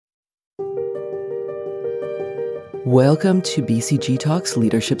Welcome to BCG Talks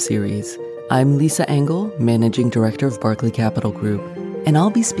Leadership Series. I'm Lisa Engel, Managing Director of Barclay Capital Group, and I'll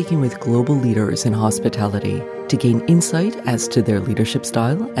be speaking with global leaders in hospitality to gain insight as to their leadership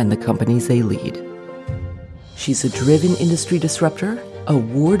style and the companies they lead. She's a driven industry disruptor,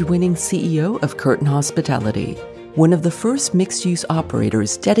 award-winning CEO of Curtin Hospitality, one of the first mixed-use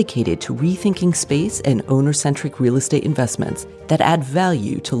operators dedicated to rethinking space and owner-centric real estate investments that add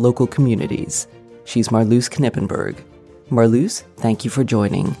value to local communities. She's Marloes Knippenberg. Marloes, thank you for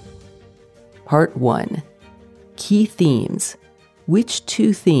joining. Part 1. Key themes. Which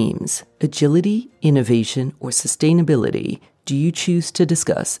two themes, agility, innovation, or sustainability, do you choose to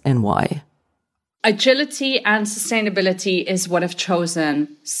discuss and why? Agility and sustainability is what I've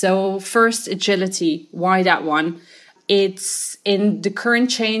chosen. So first, agility. Why that one? It's in the current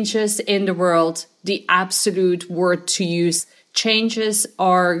changes in the world, the absolute word to use. Changes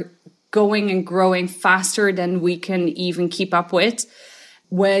are going and growing faster than we can even keep up with.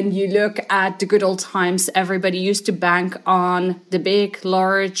 When you look at the good old times, everybody used to bank on the big,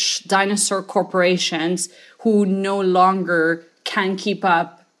 large dinosaur corporations who no longer can keep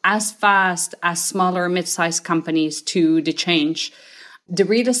up as fast as smaller mid-sized companies to the change. The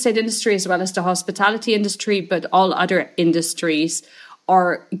real estate industry, as well as the hospitality industry, but all other industries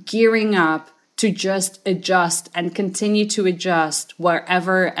are gearing up to just adjust and continue to adjust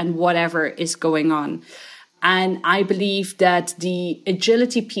wherever and whatever is going on. And I believe that the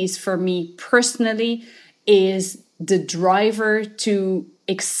agility piece for me personally is the driver to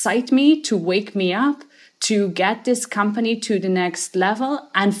excite me, to wake me up, to get this company to the next level.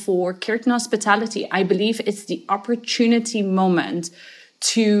 And for Curtin Hospitality, I believe it's the opportunity moment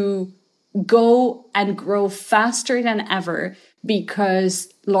to go and grow faster than ever,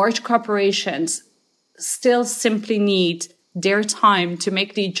 because large corporations still simply need their time to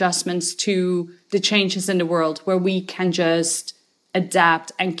make the adjustments to the changes in the world, where we can just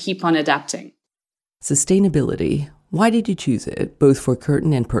adapt and keep on adapting. Sustainability. Why did you choose it, both for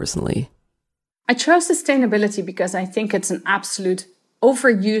Curtin and personally? I chose sustainability because I think it's an absolute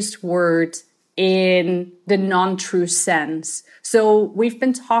overused word in the non-true sense. So we've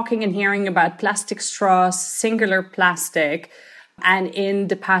been talking and hearing about plastic straws, singular plastic. And in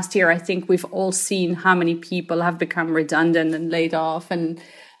the past year, I think we've all seen how many people have become redundant and laid off, and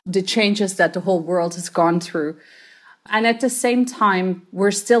the changes that the whole world has gone through. And at the same time,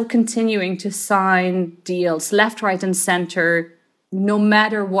 we're still continuing to sign deals left, right, and center, no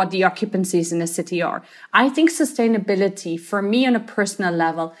matter what the occupancies in a city are. I think sustainability, for me on a personal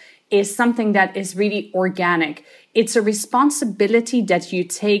level, is something that is really organic. It's a responsibility that you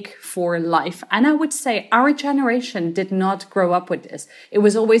take for life. And I would say our generation did not grow up with this. It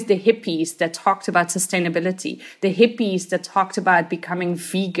was always the hippies that talked about sustainability, the hippies that talked about becoming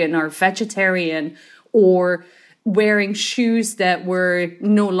vegan or vegetarian, or wearing shoes that were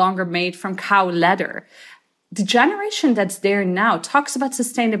no longer made from cow leather. The generation that's there now talks about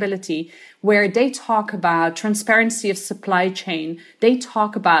sustainability, where they talk about transparency of supply chain. They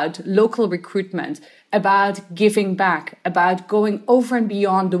talk about local recruitment, about giving back, about going over and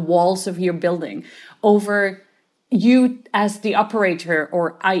beyond the walls of your building, over you as the operator,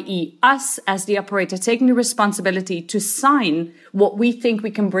 or i.e. us as the operator, taking the responsibility to sign what we think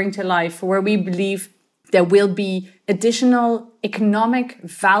we can bring to life, where we believe there will be additional economic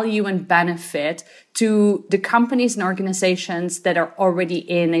value and benefit to the companies and organizations that are already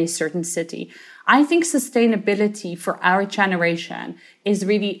in a certain city. I think sustainability for our generation is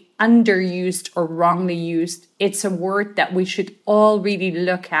really underused or wrongly used. It's a word that we should all really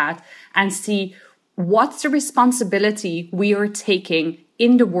look at and see what's the responsibility we are taking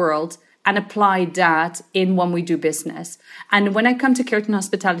in the world, and apply that in when we do business. And when I come to Curtin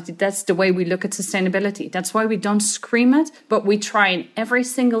Hospitality, that's the way we look at sustainability. That's why we don't scream it, but we try in every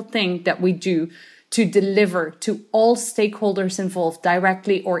single thing that we do to deliver to all stakeholders involved,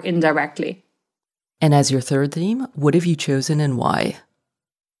 directly or indirectly. And as your third theme, what have you chosen and why?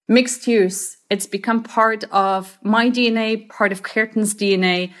 Mixed use. It's become part of my DNA, part of Curtin's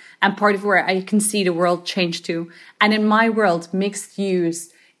DNA, and part of where I can see the world change to. And in my world, mixed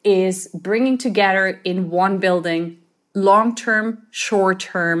use is bringing together in one building long-term,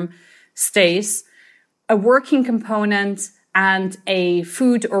 short-term stays, a working component and a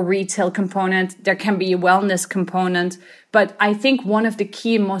food or retail component. There can be a wellness component, but I think one of the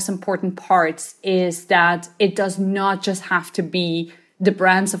key and most important parts is that it does not just have to be the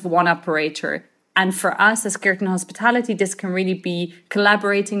brands of one operator. And for us as Curtin Hospitality, this can really be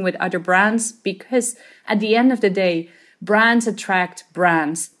collaborating with other brands, because at the end of the day, brands attract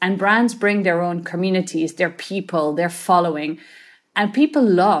brands, and brands bring their own communities, their people, their following. And people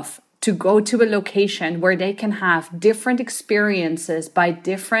love to go to a location where they can have different experiences by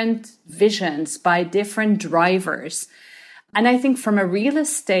different visions, by different drivers. And I think from a real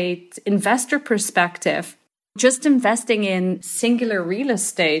estate investor perspective, just investing in singular real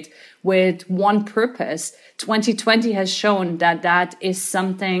estate with one purpose, 2020 has shown that that is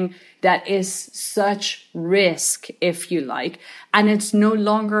something that is such risk, if you like. And it's no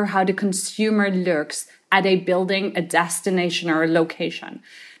longer how the consumer looks at a building, a destination, or a location.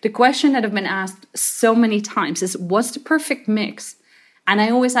 The question that I've been asked so many times is, what's the perfect mix? And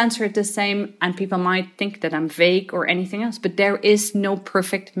I always answer it the same, and people might think that I'm vague or anything else, but there is no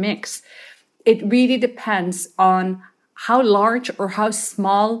perfect mix. It really depends on how large or how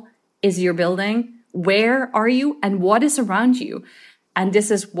small is your building, where are you, and what is around you. And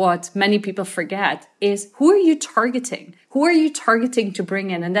this is what many people forget, is who are you targeting? Who are you targeting to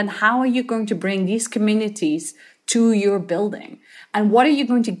bring in? And then how are you going to bring these communities to your building? And what are you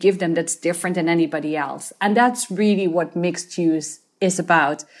going to give them that's different than anybody else? And that's really what mixed use is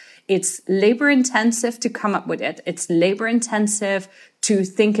about. It's labor intensive to come up with it. It's labor intensive to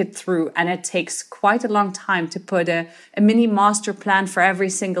think it through. And it takes quite a long time to put a mini master plan for every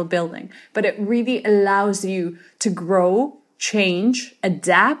single building. But it really allows you to grow, change,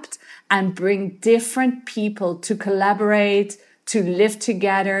 adapt, and bring different people to collaborate, to live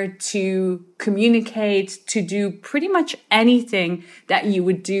together, to communicate, to do pretty much anything that you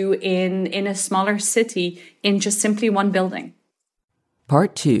would do in a smaller city in just simply one building.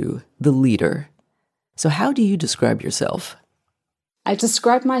 Part 2, the leader. So how do you describe yourself? I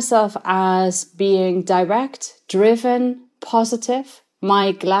describe myself as being direct, driven, positive.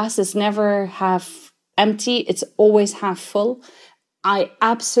 My glass is never half empty. It's always half full. I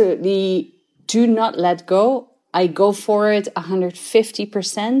absolutely do not let go. I go for it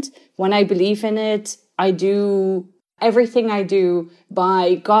 150%. When I believe in it, I do everything I do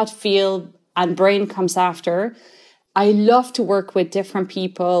by gut feel, and brain comes after. I love to work with different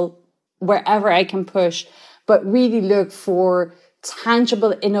people wherever I can push, but really look for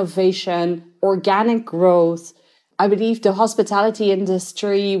tangible innovation, organic growth. I believe the hospitality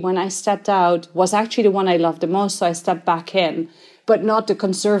industry, when I stepped out, was actually the one I loved the most. So I stepped back in, but not the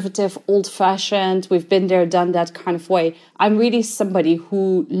conservative, old-fashioned, we've been there, done that kind of way. I'm really somebody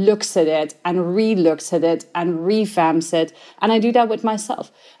who looks at it and re-looks at it and revamps it. And I do that with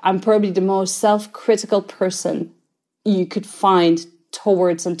myself. I'm probably the most self-critical person you could find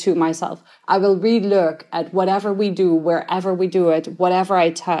towards and to myself. I will re-look at whatever we do, wherever we do it, whatever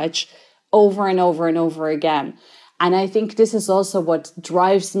I touch, over and over and over again. And I think this is also what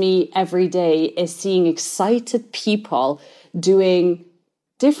drives me every day, is seeing excited people doing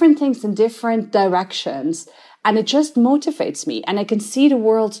different things in different directions. And it just motivates me. And I can see the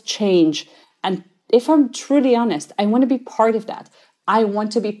world change. And if I'm truly honest, I want to be part of that. I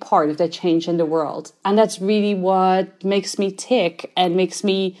want to be part of the change in the world. And that's really what makes me tick and makes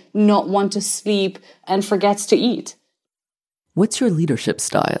me not want to sleep and forgets to eat. What's your leadership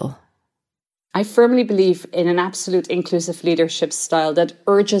style? I firmly believe in an absolute inclusive leadership style that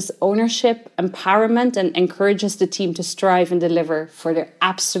urges ownership, empowerment, and encourages the team to strive and deliver for their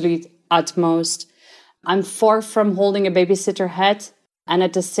absolute utmost. I'm far from holding a babysitter hat, and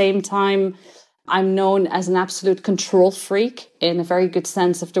at the same time, I'm known as an absolute control freak in a very good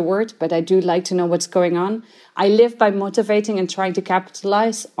sense of the word, but I do like to know what's going on. I live by motivating and trying to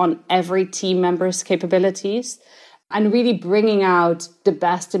capitalize on every team member's capabilities and really bringing out the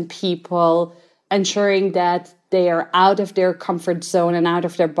best in people, ensuring that they are out of their comfort zone and out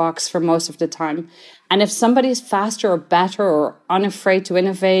of their box for most of the time. And if somebody is faster or better or unafraid to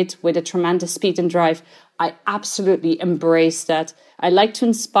innovate with a tremendous speed and drive, I absolutely embrace that. I like to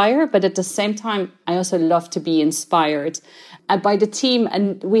inspire, but at the same time, I also love to be inspired by the team.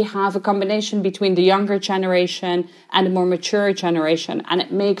 And we have a combination between the younger generation and the more mature generation. And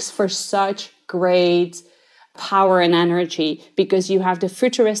it makes for such great power and energy, because you have the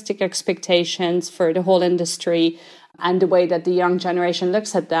futuristic expectations for the whole industry and the way that the young generation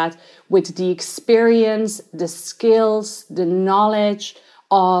looks at that, with the experience, the skills, the knowledge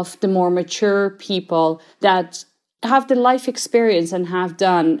of the more mature people that have the life experience and have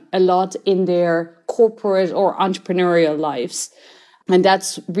done a lot in their corporate or entrepreneurial lives. And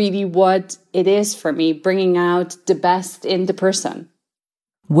that's really what it is for me, bringing out the best in the person.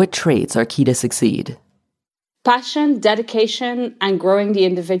 What traits are key to succeed? Passion, dedication, and growing the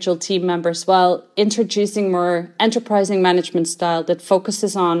individual team members while introducing more enterprising management style that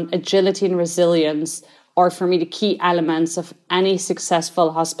focuses on agility and resilience are, for me, the key elements of any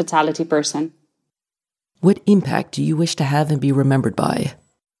successful hospitality person. What impact do you wish to have and be remembered by?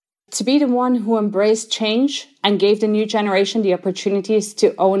 to be the one who embraced change and gave the new generation the opportunities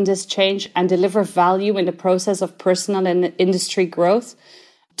to own this change and deliver value in the process of personal and industry growth,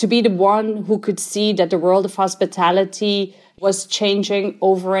 to be the one who could see that the world of hospitality was changing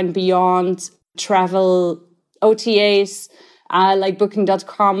over and beyond travel OTAs like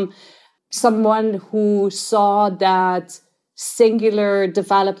Booking.com, someone who saw that singular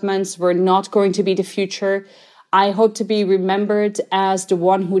developments were not going to be the future. I hope to be remembered as the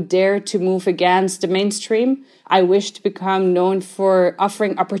one who dared to move against the mainstream. I wish to become known for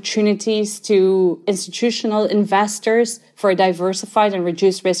offering opportunities to institutional investors for a diversified and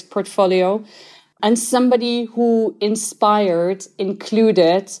reduced risk portfolio, and somebody who inspired,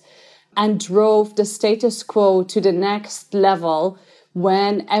 included, and drove the status quo to the next level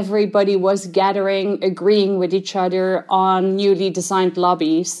when everybody was gathering, agreeing with each other on newly designed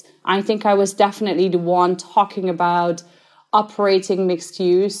lobbies. I think I was definitely the one talking about operating mixed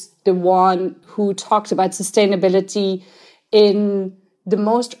use, the one who talked about sustainability in the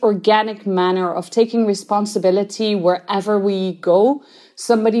most organic manner of taking responsibility wherever we go.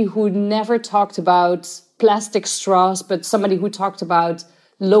 Somebody who never talked about plastic straws, but somebody who talked about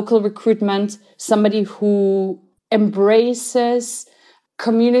local recruitment, somebody who embraces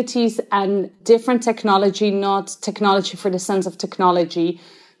communities and different technology, not technology for the sense of technology.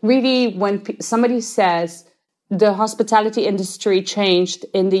 Really, when somebody says the hospitality industry changed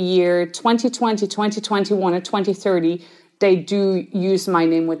in the year 2020, 2021, or 2030, they do use my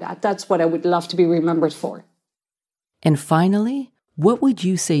name with that. That's what I would love to be remembered for. And finally, what would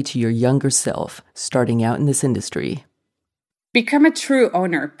you say to your younger self starting out in this industry? Become a true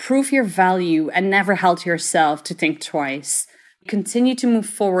owner, prove your value, and never halt yourself to think twice. Continue to move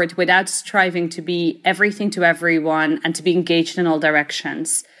forward without striving to be everything to everyone and to be engaged in all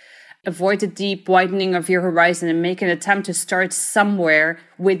directions. Avoid the deep widening of your horizon and make an attempt to start somewhere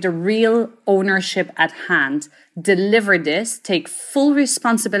with the real ownership at hand. Deliver this, take full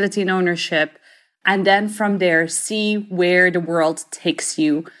responsibility and ownership, and then from there, see where the world takes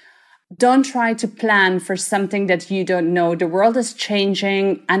you. Don't try to plan for something that you don't know. The world is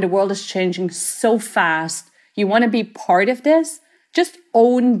changing, and the world is changing so fast. You want to be part of this? Just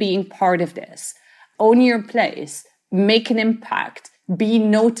own being part of this. Own your place. Make an impact. Be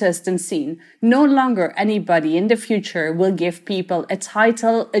noticed and seen. No longer anybody in the future will give people a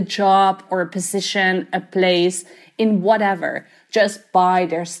title, a job, or a position, a place in whatever, just by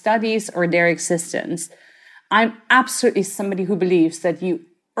their studies or their existence. I'm absolutely somebody who believes that you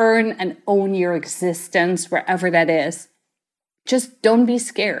earn and own your existence wherever that is. Just don't be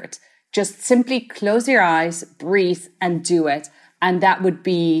scared. Just simply close your eyes, breathe, and do it. And that would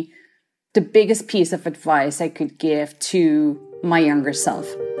be the biggest piece of advice I could give to my younger self.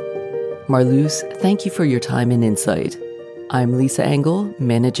 Marloes, thank you for your time and insight. I'm Lisa Engel,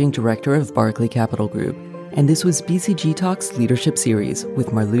 Managing Director of Barclay Capital Group, and this was BCG Talks Leadership Series with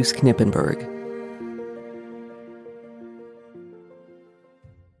Marloes Knippenberg.